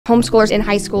Homeschoolers in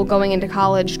high school going into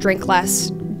college drink less,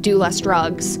 do less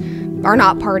drugs, are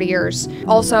not partiers.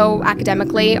 Also,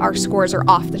 academically, our scores are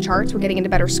off the charts. We're getting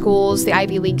into better schools. The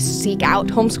Ivy Leagues seek out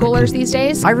homeschoolers these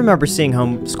days. I remember seeing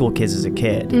homeschool kids as a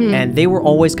kid, and they were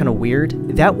always kind of weird.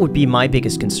 That would be my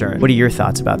biggest concern. What are your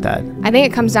thoughts about that? I think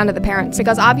it comes down to the parents,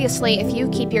 because obviously if you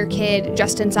keep your kid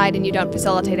just inside and you don't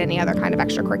facilitate any other kind of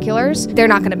extracurriculars, they're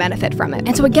not going to benefit from it.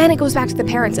 And so again, it goes back to the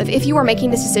parents. If you are making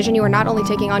this decision, you are not only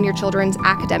taking on your children's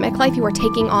academic life, you are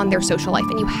taking on their social life,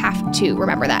 and you have to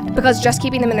remember that. Because just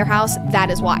keeping them in their house, that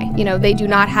is why. You know, they do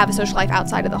not have a social life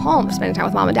outside of the home. Spending time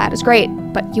with mom and dad is great,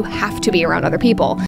 but you have to be around other people.